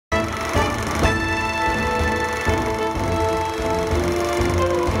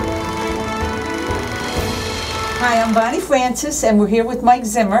Hi, I'm Bonnie Francis, and we're here with Mike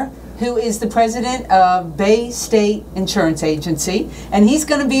Zimmer, who is the president of Bay State Insurance Agency, and he's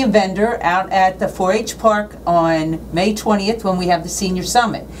going to be a vendor out at the 4-H Park on May 20th when we have the Senior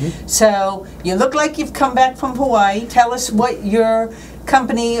Summit. So you look like you've come back from Hawaii. Tell us what your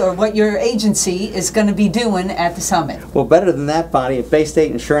company or what your agency is going to be doing at the summit. Well, better than that, Bonnie, at Bay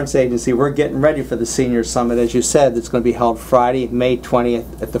State Insurance Agency, we're getting ready for the Senior Summit. As you said, it's going to be held Friday, May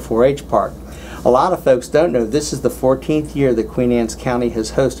 20th at the 4-H Park. A lot of folks don't know this is the 14th year that Queen Anne's County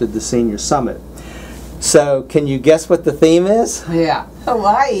has hosted the Senior Summit. So, can you guess what the theme is? Yeah,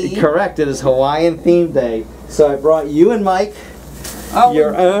 Hawaii. Correct, it is Hawaiian Theme Day. So I brought you and Mike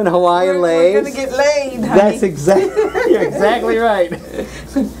your own Hawaiian lays. We're going to get laid, honey. That's exactly, you're exactly right.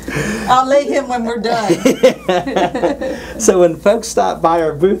 I'll lay him when we're done. So when folks stop by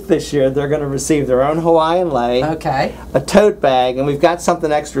our booth this year, they're going to receive their own Hawaiian lei, Okay. a tote bag, and we've got something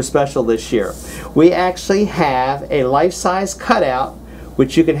extra special this year. We actually have a life-size cutout,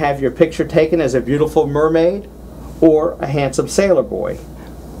 which you can have your picture taken as a beautiful mermaid or a handsome sailor boy.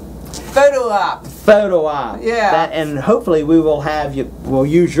 Photo op. Photo op. Yeah. And hopefully we will have you. We'll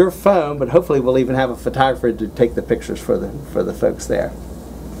use your phone, but hopefully we'll even have a photographer to take the pictures for the folks there.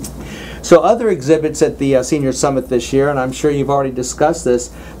 So other exhibits at the Senior Summit this year, and I'm sure you've already discussed this,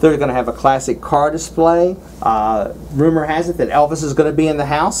 they're going to have a classic car display. Rumor has it that Elvis is going to be in the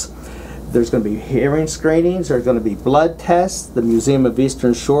house. There's going to be hearing screenings. There's going to be blood tests. The Museum of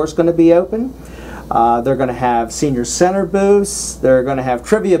Eastern Shore is going to be open. They're going to have senior center booths. They're going to have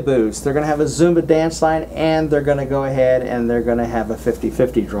trivia booths. They're going to have a Zumba dance line, and they're going to go ahead and they're going to have a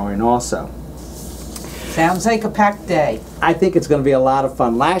 50-50 drawing also. Sounds like a packed day. I think it's going to be a lot of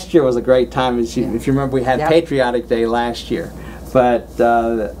fun. Last year was a great time. If you remember, we had Patriotic Day last year. But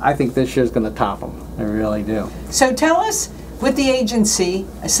I think this year's going to top them. I really do. So tell us, with the agency,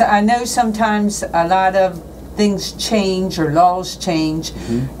 I know sometimes a lot of things change or laws change.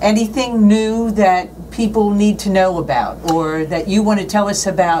 Anything new that people need to know about, or that you want to tell us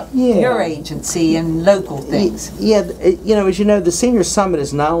about your agency and local things? Yeah, you know, as you know, the Senior Summit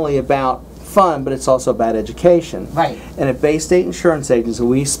is not only about fun, but it's also about education. Right. And at Bay State Insurance Agency,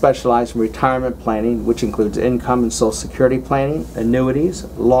 we specialize in retirement planning, which includes income and Social Security planning, annuities,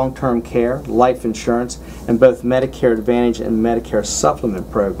 long-term care, life insurance, and both Medicare Advantage and Medicare Supplement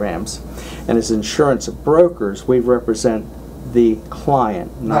programs. And as insurance brokers, we represent the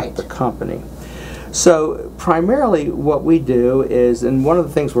client, not the company. So primarily what we do is, and one of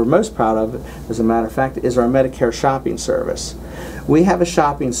the things we're most proud of, as a matter of fact, is our Medicare shopping service. We have a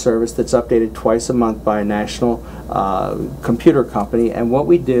shopping service that's updated twice a month by a national computer company, and what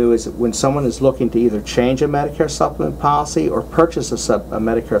we do is when someone is looking to either change a Medicare supplement policy or purchase a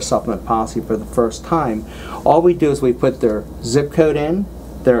Medicare supplement policy for the first time, all we do is we put their zip code in,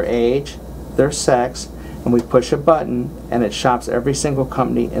 their age, their sex, and we push a button and it shops every single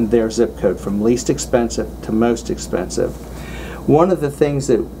company in their zip code from least expensive to most expensive. One of the things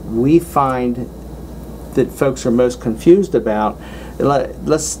that we find that folks are most confused about,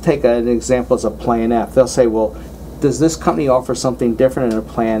 let's take an example as a Plan F. They'll say, well, does this company offer something different in a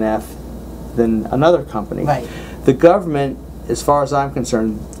Plan F than another company? Right. The government, as far as I'm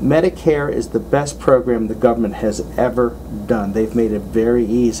concerned, Medicare is the best program the government has ever done. They've made it very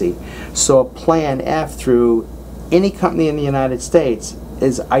easy. So a Plan F through any company in the United States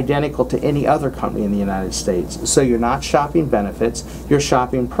is identical to any other company in the United States. So you're not shopping benefits, you're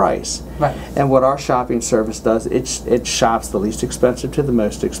shopping price. Right. And what our shopping service does, it shops the least expensive to the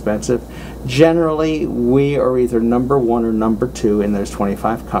most expensive. Generally, we are either number 1 or number 2 in those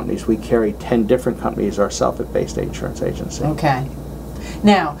 25 companies. We carry 10 different companies ourselves at Bay State Insurance Agency. Okay.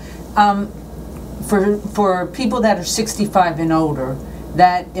 Now, for people that are 65 and older,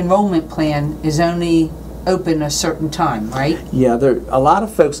 that enrollment plan is only open a certain time, right? Yeah, a lot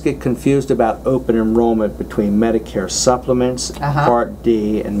of folks get confused about open enrollment between Medicare supplements, Part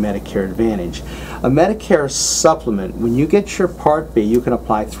D, and Medicare Advantage. A Medicare supplement, when you get your Part B, you can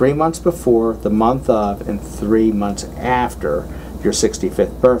apply 3 months before, the month of, and 3 months after your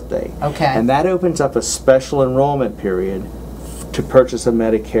 65th birthday. Okay. And that opens up a special enrollment period to purchase a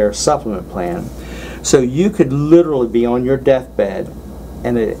Medicare supplement plan. So you could literally be on your deathbed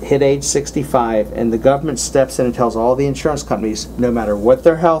and hit age 65, and the government steps in and tells all the insurance companies, no matter what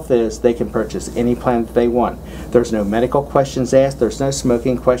their health is, they can purchase any plan that they want. There's no medical questions asked, there's no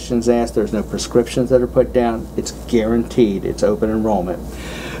smoking questions asked, there's no prescriptions that are put down. It's guaranteed, it's open enrollment.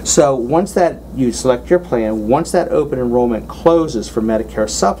 So once that you select your plan, once that open enrollment closes for Medicare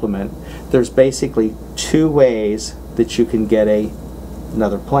supplement, there's basically 2 ways that you can get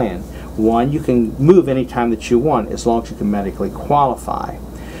another plan. One, you can move anytime that you want as long as you can medically qualify.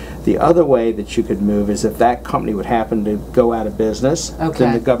 The other way that you could move is if that company would happen to go out of business,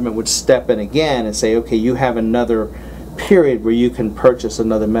 then the government would step in again and say, okay, you have another period where you can purchase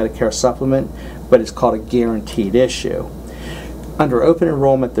another Medicare supplement, but it's called a guaranteed issue. Under open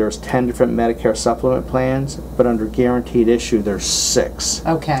enrollment, there's 10 different Medicare supplement plans, but under guaranteed issue, there's 6.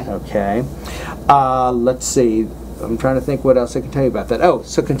 Okay. Okay. Let's see. I'm trying to think what else I can tell you about that. Oh,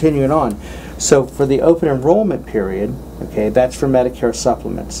 so continuing on. So for the open enrollment period, okay, that's for Medicare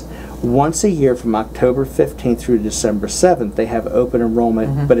supplements. Once a year from October 15th through December 7th, they have open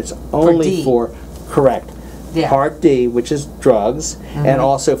enrollment, but it's only for correct. Yeah. Part D, which is drugs, and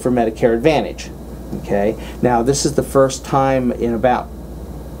also for Medicare Advantage. Okay. Now, this is the first time in about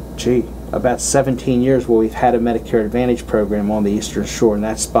 17 years where we've had a Medicare Advantage program on the Eastern Shore, and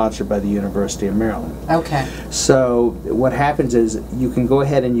that's sponsored by the University of Maryland. Okay. So what happens is you can go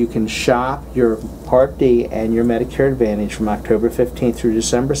ahead and you can shop your Part D and your Medicare Advantage from October 15th through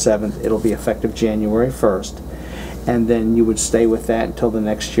December 7th. It'll be effective January 1st. And then you would stay with that until the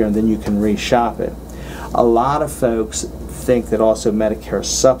next year, and then you can re-shop it. A lot of folks think that also Medicare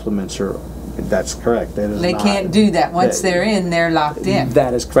supplements are. That's correct. That is they can't do that. Once they're in, they're locked in.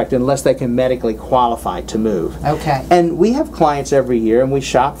 That is correct, unless they can medically qualify to move. Okay. And we have clients every year, and we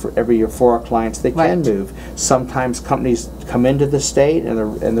shop for every year for our clients that can move. Sometimes companies come into the state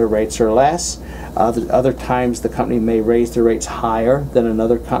and their rates are less. Other times the company may raise their rates higher than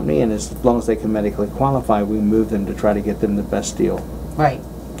another company, and as long as they can medically qualify, we move them to try to get them the best deal. Right.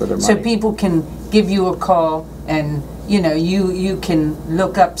 For their money. So people can give you a call, and you can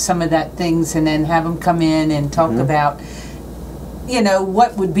look up some of that things and then have them come in and talk about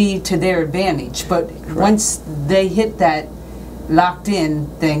what would be to their advantage. But once they hit that locked in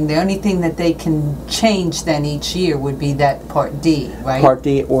thing, the only thing that they can change then each year would be that Part D, right? Part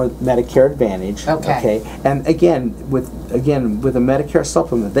D or Medicare Advantage. Okay. And again with a Medicare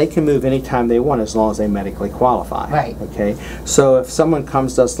supplement, they can move anytime they want as long as they medically qualify. Right. Okay. So if someone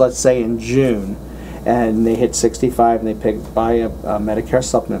comes to us, let's say in June, and they hit 65 and they buy a Medicare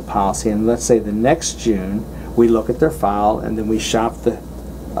supplement policy, and let's say the next June we look at their file and then we shop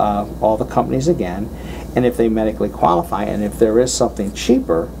all the companies again, and if they medically qualify and if there is something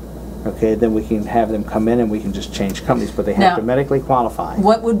cheaper, okay, then we can have them come in and we can just change companies, but they have to medically qualify.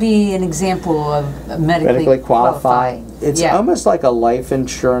 What would be an example of medically qualify? It's almost like a life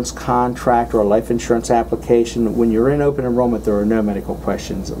insurance contract or a life insurance application. When you're in open enrollment, there are no medical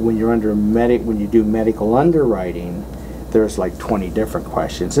questions. When you're when you do medical underwriting, there's like 20 different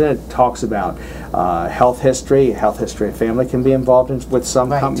questions, and it talks about health history. Health history of family can be involved with some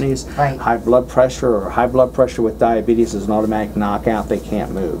companies. Right. High blood pressure with diabetes is an automatic knockout. They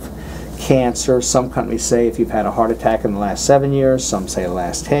can't move. Cancer, some companies say if you've had a heart attack in the last 7 years, some say the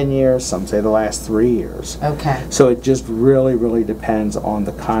last 10 years, some say the last 3 years. Okay. So it just really depends on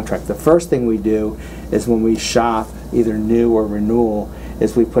the contract. The first thing we do is when we shop either new or renewal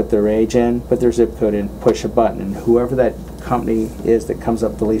is we put their age in, put their zip code in, push a button, and whoever that company is that comes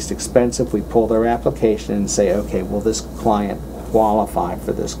up the least expensive, we pull their application and say, okay, will this client qualify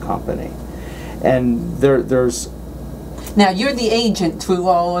for this company? And there's Now, you're the agent through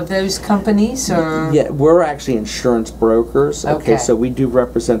all of those companies, or? Yeah, we're actually insurance brokers. Okay. So we do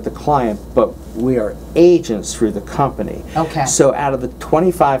represent the client, but we are agents through the company. Okay. So out of the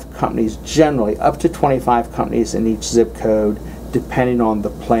 25 companies, generally up to 25 companies in each zip code, depending on the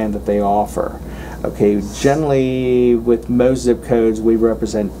plan that they offer. Okay, generally with most zip codes, we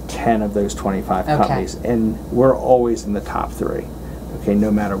represent 10 of those 25 companies, and we're always in the top 3. Okay,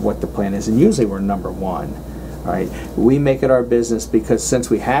 no matter what the plan is, and usually we're number 1. Right. We make it our business because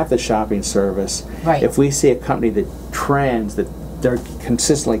since we have the shopping service, if we see a company that trends that they're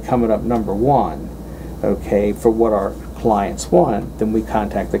consistently coming up number 1, okay, for what our clients want, then we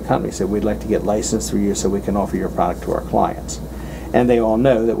contact the company and say we'd like to get licensed through you so we can offer your product to our clients. And they all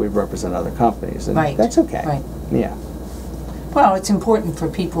know that we represent other companies, and that's okay. Right. Yeah. Well, it's important for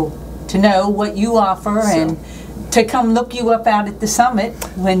people to know what you offer and to come look you up out at the summit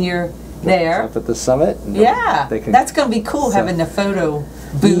when you're there. Up at the summit. Yeah, that's going to be cool, having the photo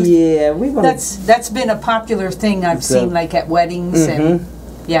booth. Yeah, we want. That's been a popular thing I've seen, like at weddings and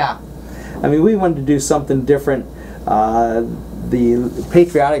I mean, we wanted to do something different. The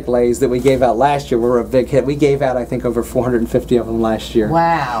patriotic leis that we gave out last year were a big hit. We gave out, I think, over 450 of them last year.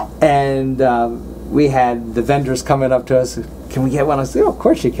 Wow. And we had the vendors coming up to us, can we get one? I said, oh, of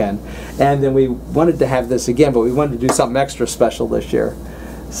course you can. And then we wanted to have this again, but we wanted to do something extra special this year.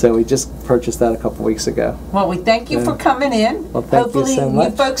 So we just purchased that a couple weeks ago. Well, we thank you for coming in. Well, thank Hopefully you so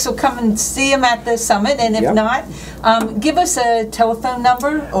much. you folks will come and see him at the summit, and if Yep. not, give us a telephone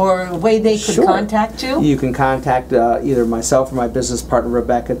number or a way they could Sure. contact you. You can contact either myself or my business partner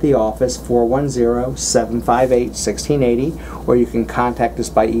Rebecca at the office, 410-758-1680, or you can contact us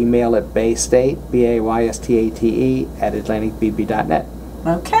by email at baystate, BAYSTATE, @atlanticbb.net.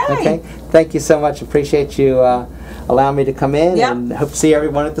 Okay. Okay, thank you so much. Appreciate you allowing me to come in, Yep. and hope to see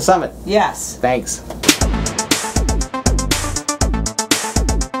everyone at the summit. Yes. Thanks.